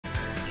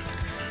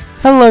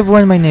Hello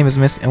everyone, my name is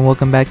Miss and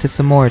welcome back to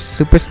some more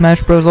Super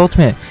Smash Bros.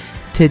 Ultimate.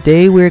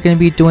 Today we're going to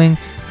be doing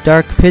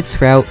Dark Pit's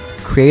route,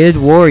 Created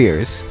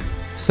Warriors.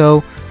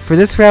 So for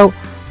this route,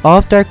 all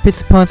of Dark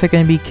Pit's opponents are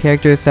going to be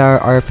characters that are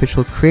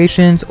artificial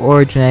creations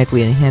or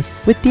genetically enhanced,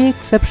 with the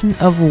exception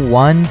of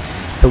one,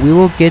 but we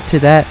will get to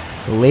that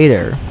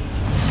later.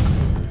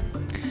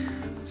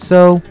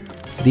 So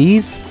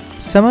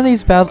some of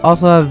these battles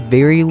also have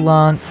very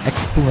long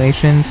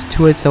explanations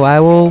to it, so I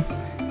will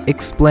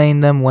explain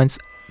them once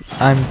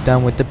I'm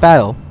done with the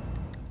battle.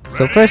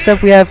 So first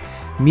up we have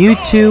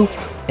Mewtwo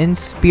and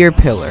Spear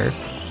Pillar.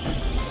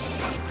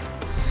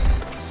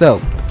 So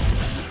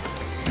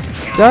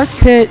Dark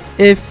Pit,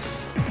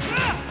 if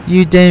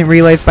you didn't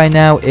realize by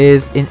now,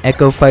 is an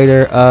Echo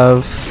Fighter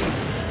of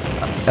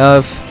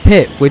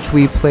Pit, which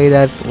we played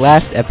as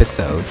last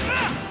episode.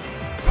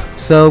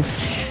 So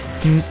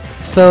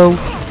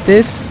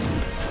this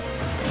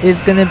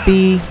is gonna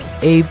be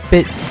a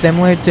bit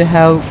similar to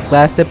how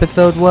last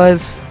episode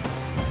was,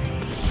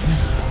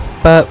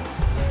 but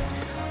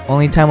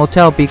only time will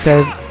tell,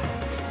 because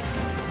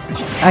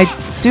I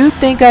do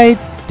think I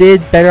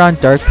did better on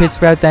Dark Pit's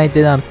route than I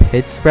did on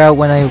Pit's route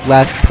when I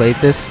last played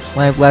this,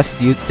 when I last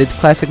did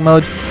classic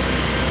mode,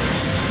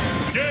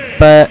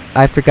 but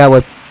I forgot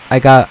what I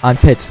got on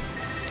Pit's.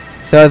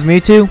 So as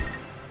Mewtwo,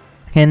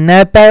 and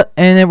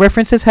it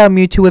references how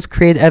Mewtwo was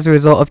created as a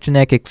result of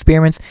genetic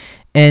experiments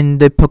in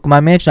the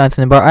Pokemon Mansion on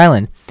Cinnabar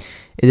Island.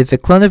 It is a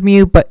clone of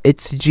Mew, but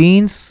its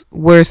genes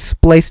were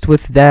spliced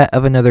with that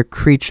of another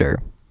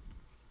creature.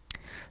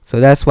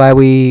 So that's why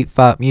we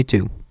fought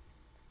Mewtwo.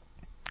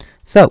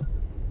 So,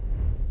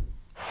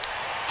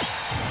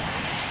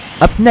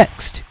 up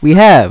next, we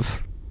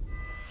have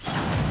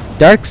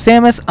Dark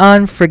Samus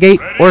on Frigate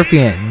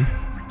Orpheon,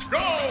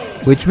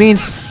 which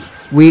means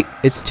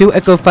it's two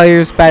Echo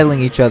Fighters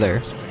battling each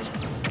other.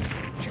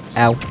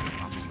 Ow.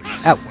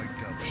 Ow.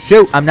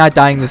 Shoot, I'm not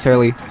dying this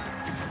early.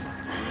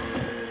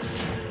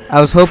 I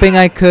was hoping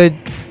I could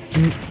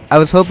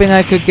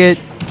get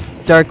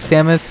Dark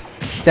Samus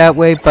that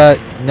way, but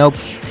nope.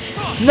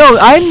 No,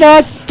 I'm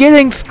not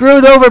getting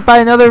screwed over by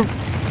another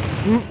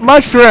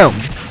mushroom.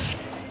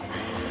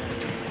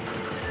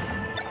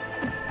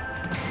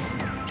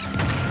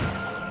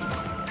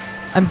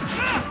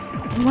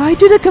 Why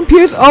do the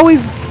computers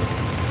always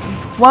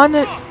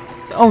wanna?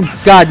 Oh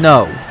God,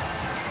 no!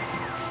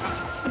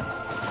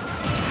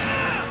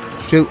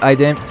 Shoot, I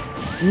didn't.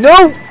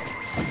 No!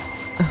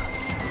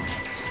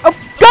 Oh,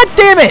 God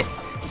damn it!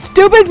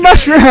 Stupid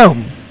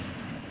mushroom!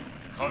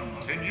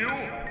 Continue.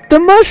 The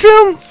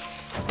mushroom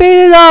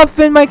faded off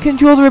and my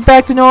controls were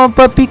back to normal,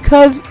 but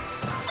because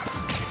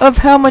of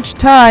how much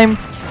time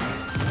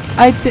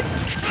I did.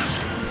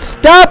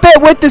 Stop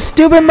it with the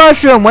stupid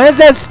mushroom! When is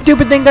that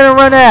stupid thing gonna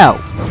run out?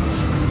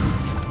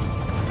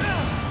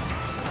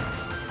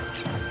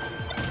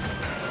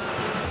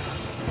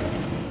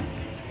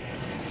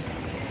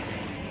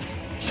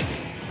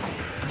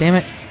 Damn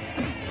it.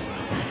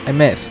 I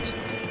missed.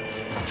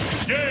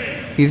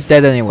 He's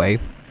dead anyway.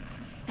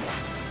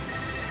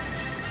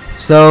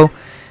 So,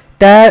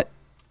 that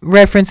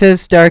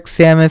references Dark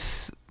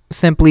Samus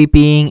simply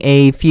being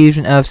a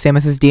fusion of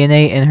Samus's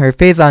DNA in her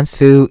Phazon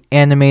suit,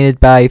 animated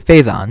by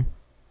Phazon.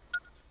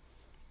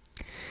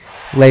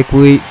 Like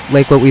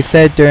what we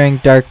said during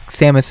Dark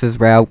Samus's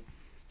route.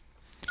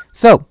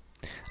 So,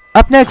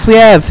 up next we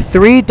have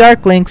 3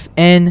 Dark Links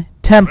in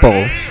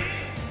Temple.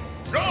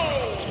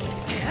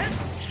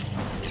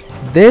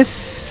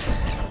 This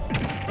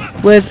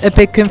was a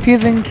bit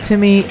confusing to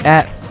me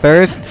at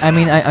first. I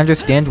mean, I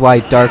understand why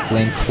Dark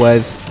Link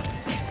was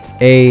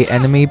a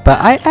enemy, but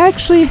I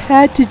actually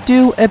had to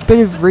do a bit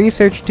of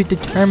research to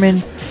determine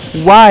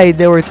why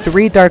there were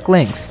 3 Dark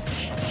Links.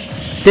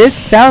 This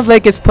sounds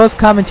like it's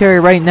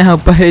post-commentary right now,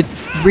 but it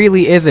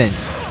really isn't.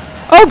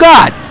 Oh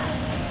God!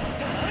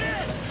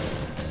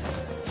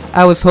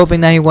 I was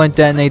hoping that he wouldn't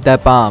detonate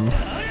that bomb.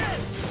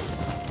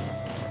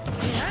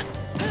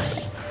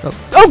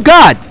 Oh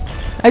God!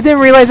 I didn't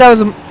realize that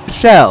was a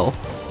shell.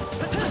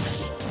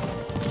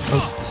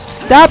 Oh,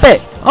 stop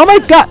it! Oh my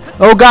God!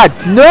 Oh God!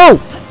 No!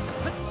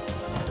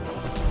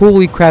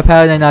 Holy crap!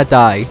 How did I not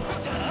die?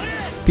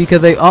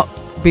 Because I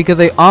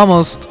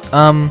almost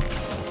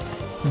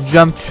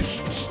jumped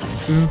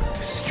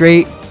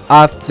straight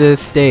off the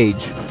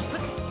stage.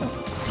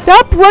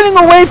 Stop running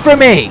away from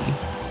me!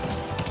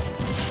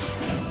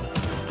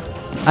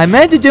 I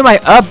meant to do my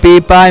up B,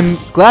 but I'm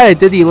glad I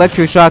did the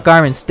electroshock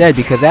arm instead,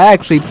 because that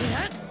actually.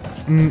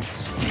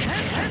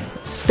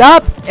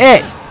 Stop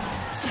it!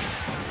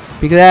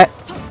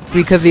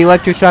 Because the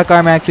electroshock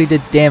arm actually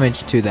did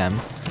damage to them.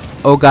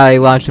 Oh God, I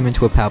launched him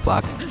into a power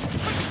block.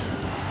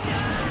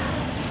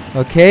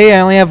 Okay, I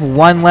only have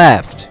 1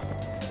 left.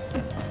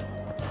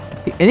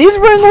 And he's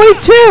running away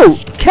too!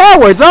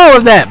 Cowards, all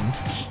of them!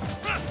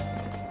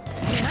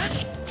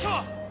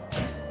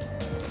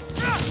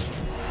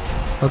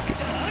 Okay.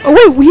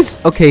 Oh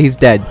wait, he's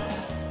dead.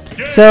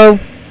 So,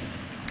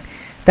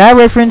 that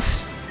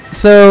reference,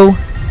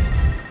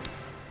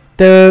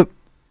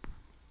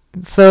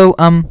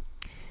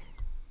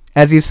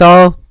 as you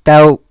saw,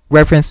 that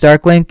reference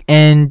Dark Link,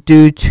 and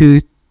due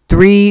to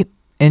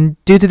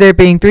there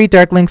being 3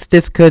 Dark Links,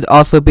 this could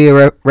also be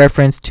a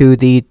reference to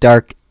the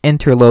Dark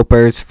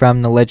Interlopers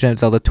from The Legend of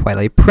Zelda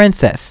Twilight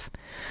Princess,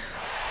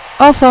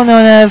 also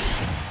known as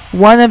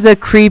one of the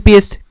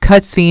creepiest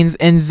cutscenes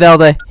in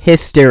Zelda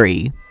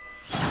history.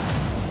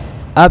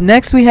 Up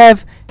next we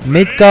have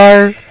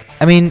Cloud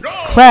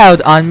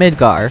on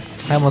Midgar.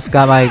 I almost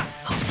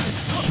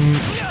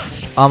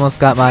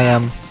got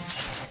my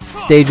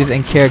stages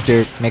and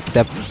character mixed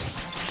up.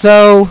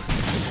 So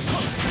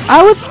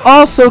I was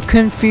also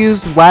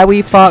confused why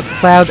we fought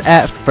Cloud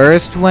at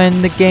first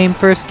when the game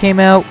first came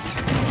out,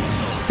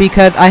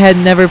 because I had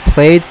never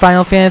played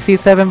Final Fantasy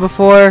VII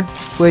before,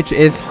 which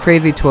is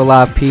crazy to a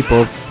lot of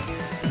people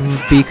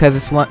because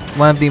it's one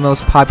of the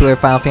most popular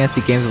Final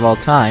Fantasy games of all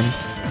time.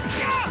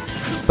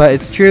 But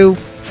it's true.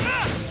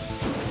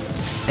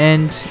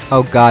 And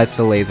oh god, it's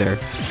the laser.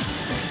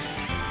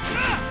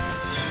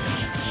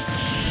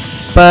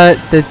 But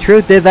the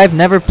truth is, I've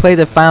never played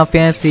a Final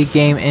Fantasy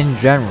game in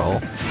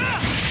general.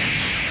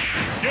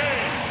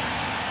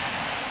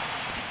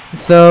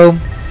 So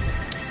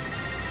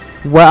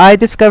what I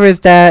discovered is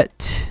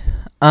that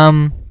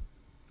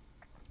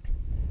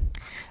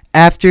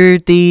after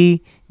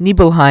the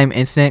Nibelheim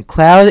incident,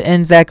 Cloud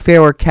and Zack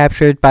Fair were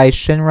captured by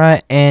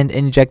Shinra and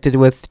injected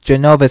with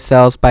Genova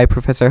cells by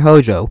Professor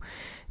Hojo.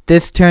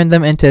 This turned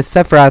them into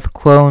Sephiroth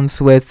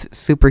clones with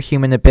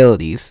superhuman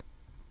abilities.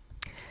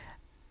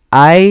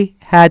 I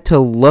had to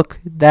look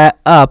that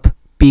up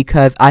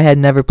because I had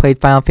never played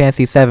Final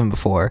Fantasy VII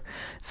before,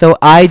 so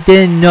I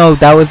didn't know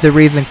that was the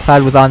reason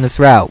Cloud was on this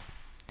route.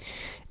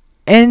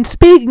 And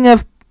speaking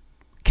of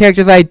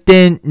characters I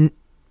didn't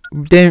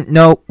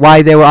know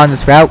why they were on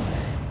this route,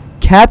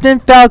 Captain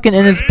Falcon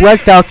in his Blood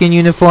Falcon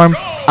uniform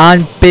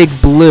on Big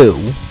Blue.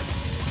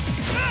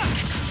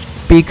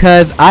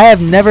 Because I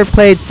have never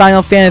played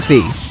Final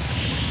Fantasy.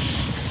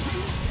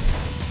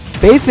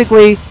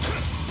 Basically,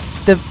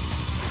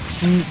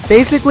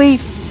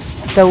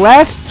 the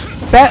last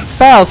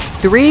battles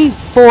 3,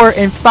 4,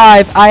 and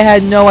 5, I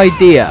had no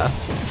idea.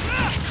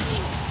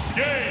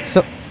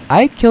 So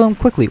I kill him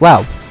quickly.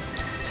 Wow.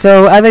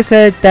 So as I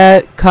said,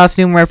 that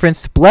costume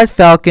referenced Blood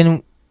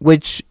Falcon,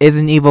 which is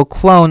an evil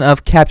clone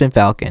of Captain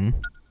Falcon.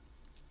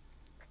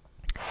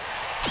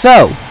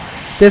 So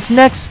this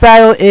next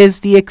battle is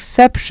the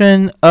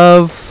exception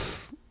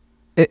of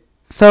it.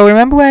 So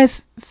remember what I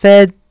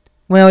said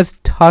when I was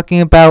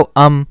talking about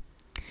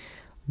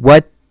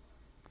what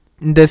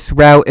this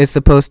route is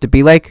supposed to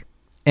be like,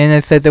 and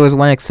it said there was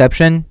one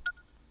exception?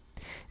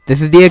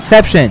 This is the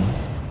exception.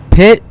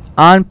 Pit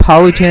on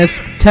Palutena's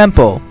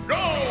Temple,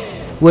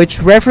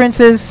 which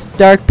references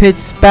Dark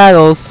Pit's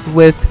battles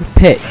with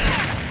Pit.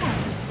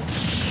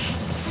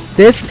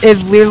 This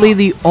is literally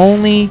the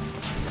only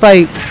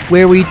fight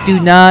where we do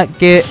not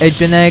get a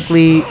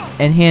genetically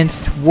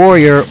enhanced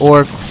warrior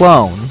or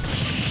clone.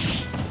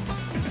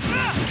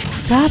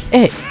 Stop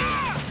it!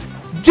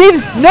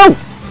 Jesus, no!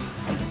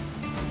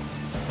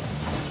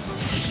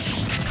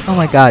 Oh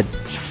my god.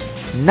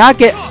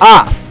 Knock it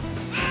off!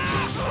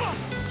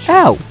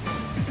 Ow!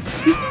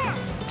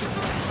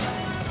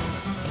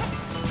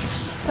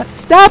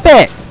 Stop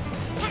it!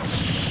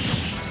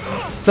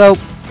 So,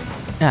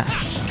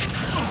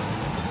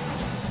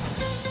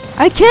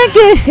 I can't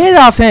get a hit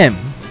off him!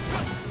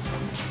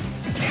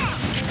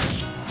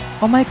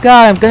 Oh my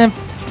god, I'm gonna...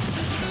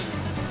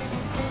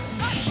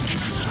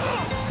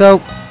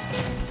 So,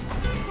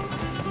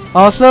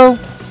 also,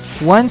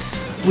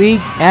 once we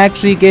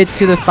actually get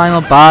to the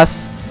final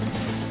boss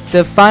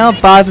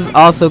is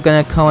also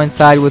gonna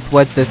coincide with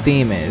what the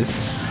theme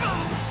is.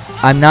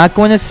 I'm not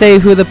going to say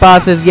who the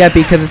boss is yet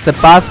because it's a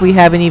boss we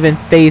haven't even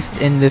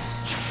faced in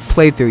this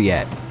playthrough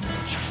yet.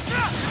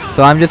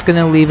 So I'm just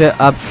gonna leave it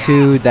up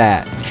to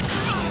that.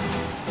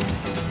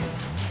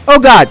 Oh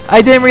god,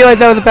 I didn't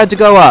realize I was about to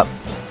go up.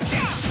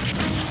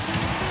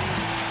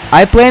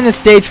 I blame the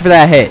stage for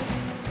that hit.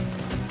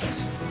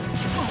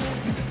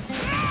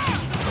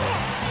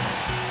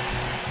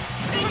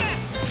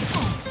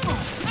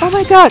 Oh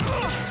my god,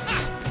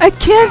 I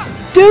can't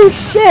do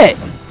shit.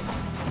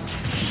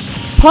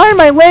 Pardon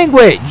my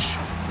language,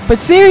 but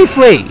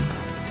seriously.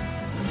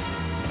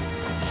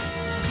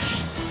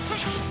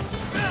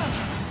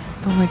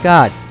 Oh my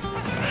god.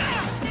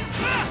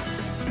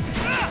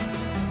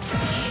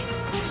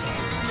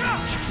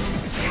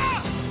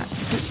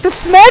 The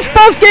Smash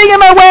Ball's getting in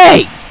my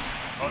way!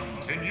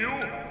 Continue.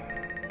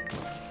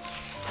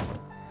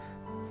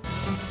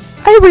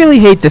 I really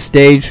hate this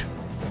stage.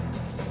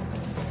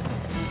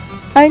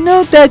 I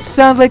know that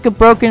sounds like a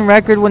broken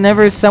record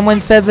whenever someone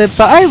says it,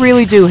 but I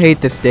really do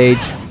hate this stage.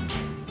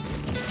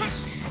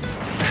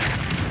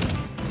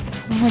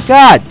 Oh my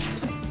god.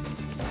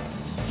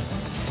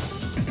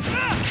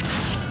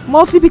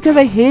 Mostly because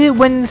I hate it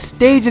when the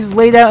stage is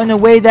laid out in a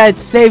way that it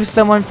saves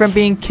someone from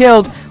being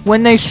killed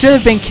when they should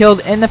have been killed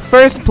in the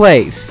first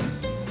place.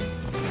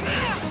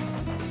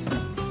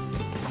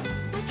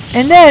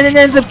 And then it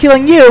ends up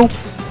killing you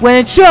when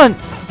it shouldn't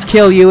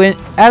kill you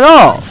at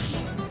all.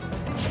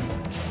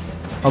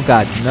 Oh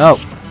god, no.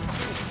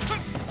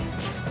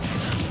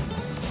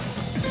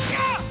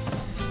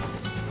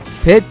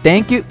 Pit,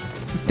 thank you.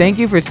 Thank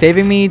you for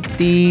saving me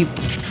the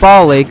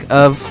ball ache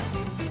of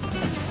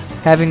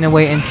having to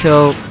wait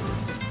until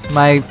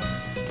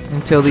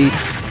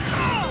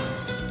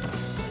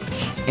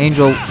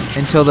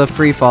the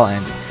free fall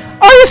end.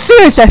 Are you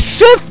serious? I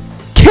should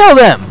kill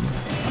him.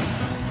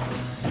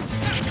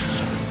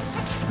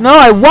 No,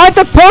 I want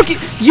the poke.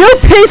 You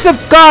piece of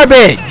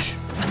garbage.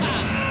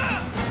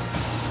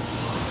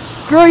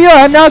 Screw you.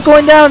 I'm not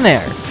going down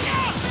there.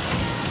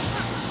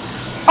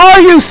 Are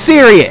you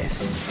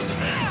serious?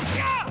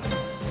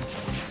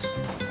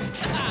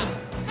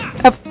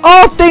 Of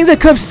all things that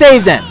could have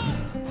saved them,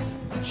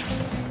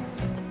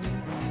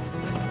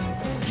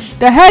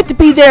 that had to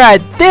be there at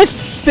this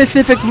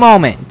specific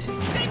moment.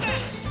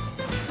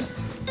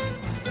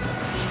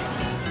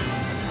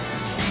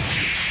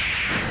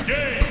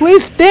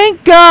 Please,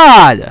 thank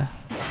God!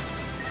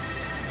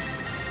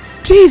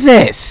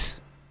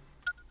 Jesus!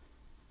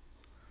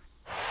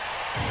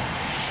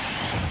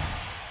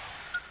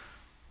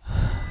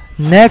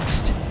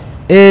 Next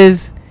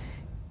is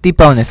the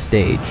bonus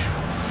stage.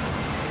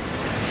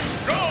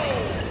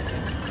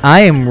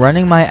 I am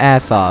running my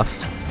ass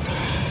off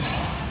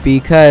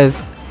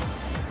because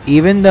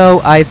even though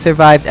I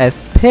survived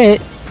as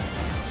Pit,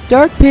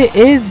 Dark Pit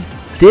is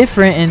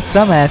different in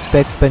some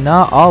aspects, but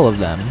not all of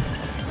them.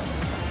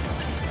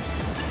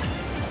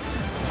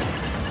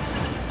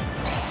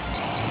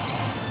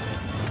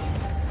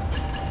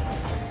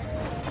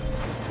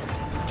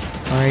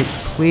 Alright,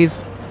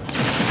 please.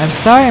 I'm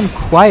sorry I'm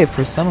quiet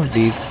for some of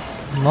these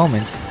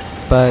moments,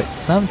 but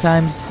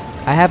sometimes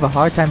I have a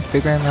hard time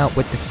figuring out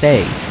what to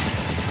say.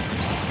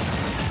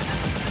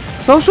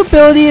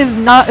 Sociability is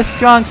not a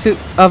strong suit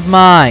of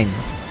mine.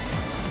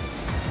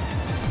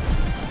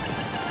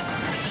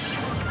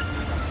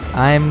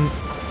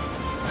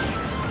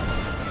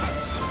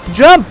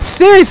 Jump!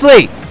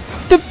 Seriously!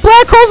 The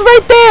black hole's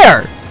right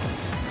there!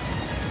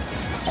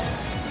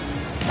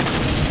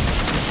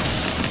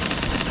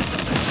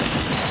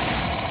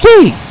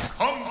 Jeez!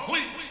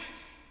 Complete.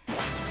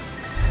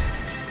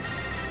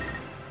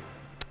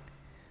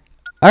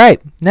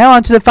 Alright, now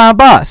on to the final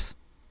boss,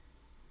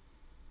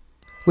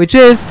 which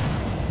is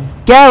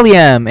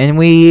Gallium, and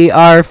we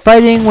are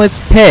fighting with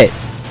Pit.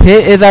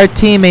 Pit is our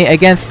teammate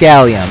against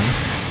Gallium.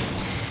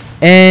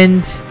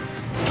 And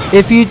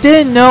if you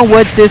didn't know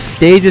what this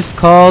stage is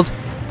called,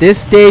 this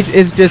stage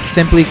is just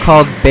simply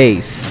called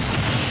Base.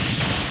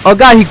 Oh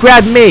god, he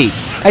grabbed me!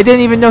 I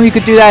didn't even know he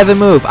could do that as a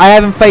move. I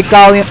haven't fought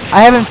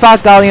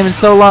Gallium in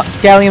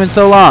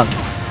so long.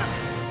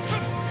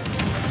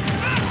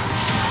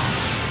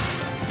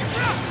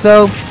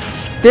 So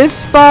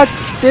this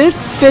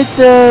fit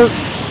the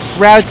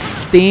route's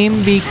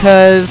theme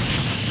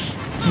because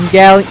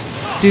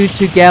due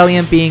to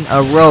Gallium being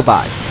a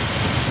robot.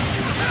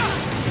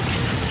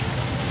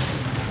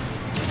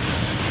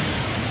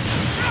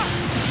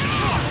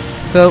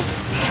 So,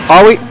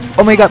 are we?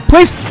 Oh my god!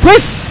 Please!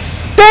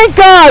 Thank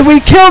God we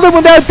killed him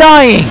without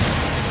dying.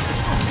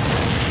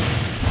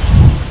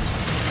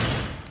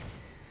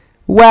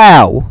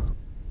 Wow.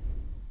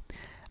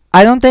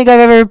 I don't think I've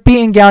ever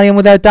beaten Gallium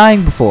without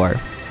dying before.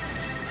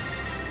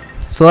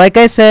 So like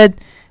I said,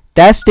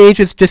 that stage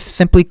is just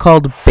simply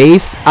called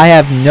Base. I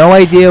have no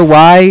idea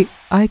why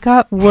I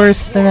got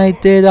worse than I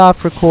did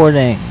off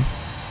recording.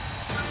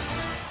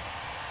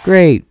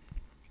 Great.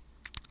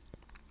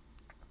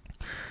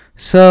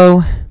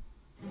 So,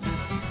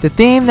 the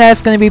theme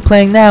that's going to be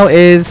playing now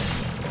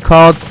is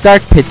called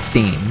Dark Pit's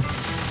theme,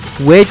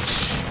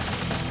 which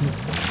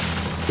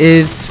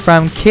is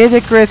from Kid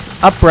Icarus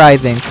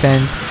Uprising,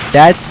 since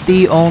that's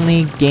the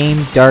only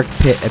game Dark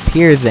Pit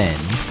appears in.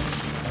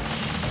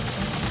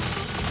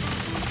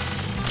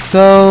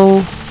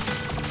 So,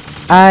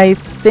 I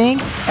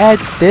think at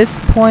this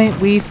point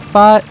we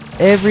fought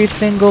every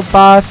single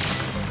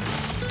boss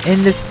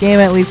in this game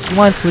at least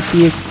once, with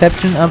the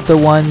exception of the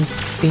ones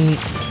seen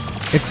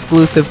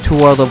exclusive to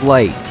World of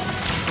Light,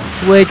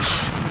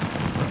 which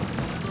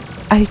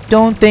I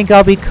don't think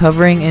I'll be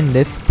covering in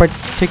this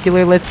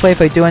particular Let's Play.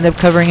 If I do end up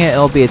covering it,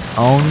 it'll be its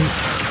own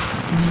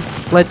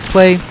Let's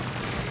Play.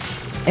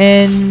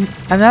 And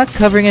I'm not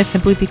covering it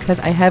simply because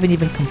I haven't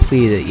even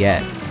completed it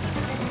yet.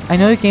 I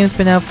know the game's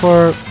been out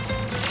for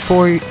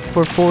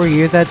 4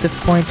 years at this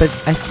point, but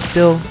I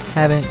still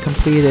haven't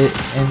completed it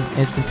in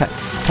its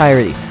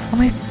entirety. Oh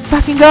my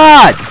fucking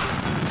god!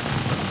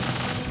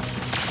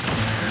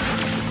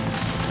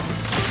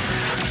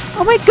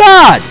 Oh my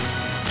god!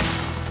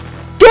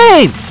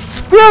 Game!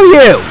 Screw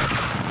you!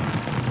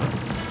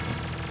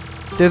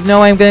 There's no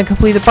way I'm gonna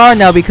complete the bar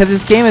now because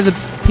this game is a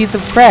piece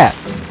of crap.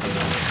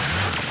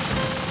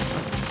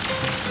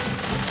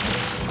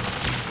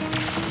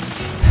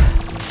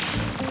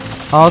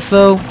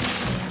 Also,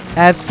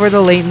 as for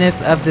the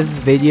lateness of this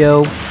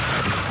video,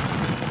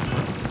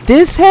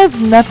 this has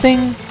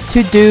nothing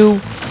to do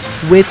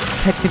with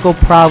technical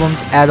problems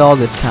at all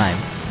this time.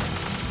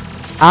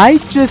 I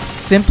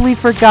just simply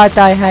forgot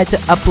that I had to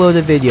upload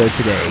a video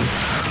today.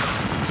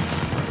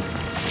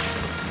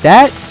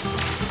 That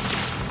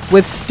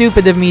was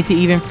stupid of me to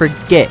even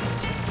forget.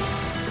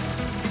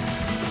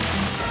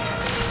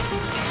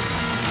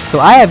 So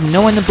I have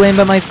no one to blame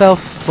but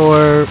myself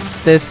for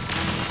this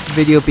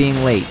video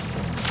being late.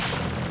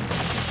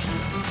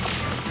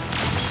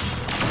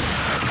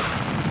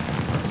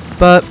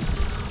 But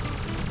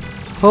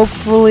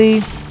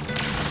hopefully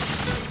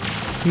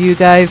you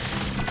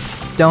guys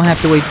don't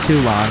have to wait too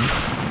long.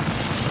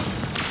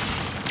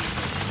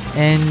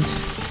 And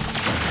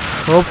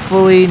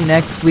hopefully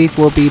next week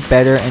will be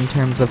better in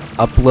terms of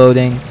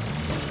uploading,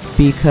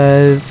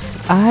 because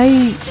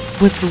I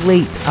was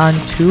late on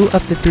 2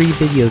 of the 3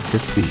 videos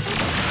this week.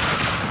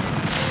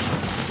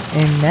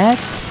 And that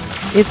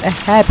is a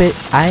habit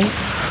I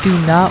do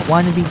not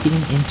want to be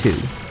getting into.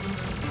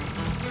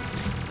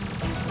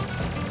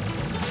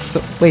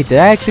 So, wait, did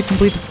I actually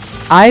complete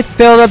I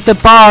filled up the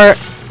bar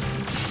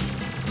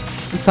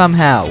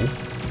somehow.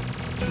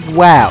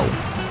 Wow.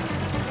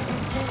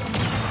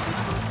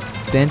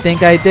 Didn't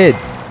think I did.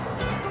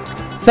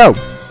 So,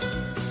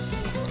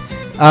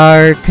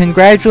 our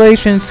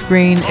congratulations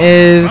screen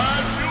is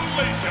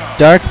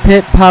Dark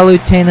Pit,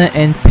 Palutena,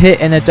 and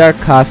Pit in a dark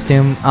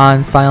costume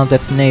on Final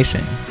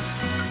Destination.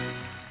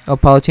 Oh,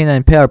 Palutena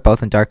and Pit are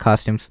both in dark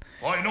costumes.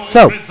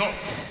 So,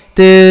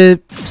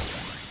 the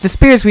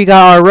spears we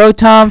got are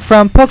Rotom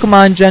from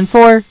Pokemon Gen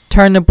 4,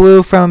 Turn the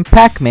Blue from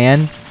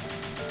Pac-Man,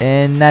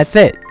 and that's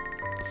it.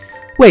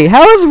 Wait,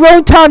 how is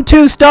Rotom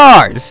 2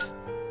 stars?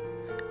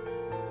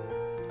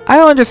 I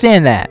don't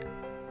understand that.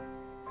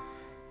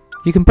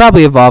 You can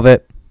probably evolve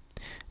it.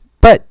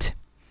 But,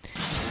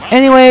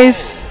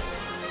 anyways,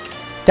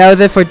 that was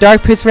it for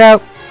Dark Pit's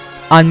route.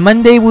 On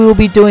Monday, we will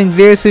be doing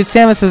Zero Suit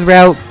Samus's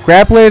route,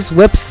 Grapplers,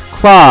 Whips,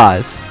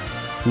 Claws.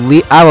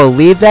 I will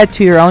leave that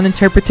to your own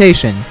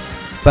interpretation.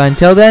 But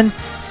until then,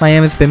 my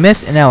name has been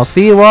Miss, and I will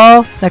see you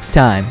all next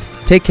time.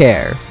 Take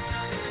care.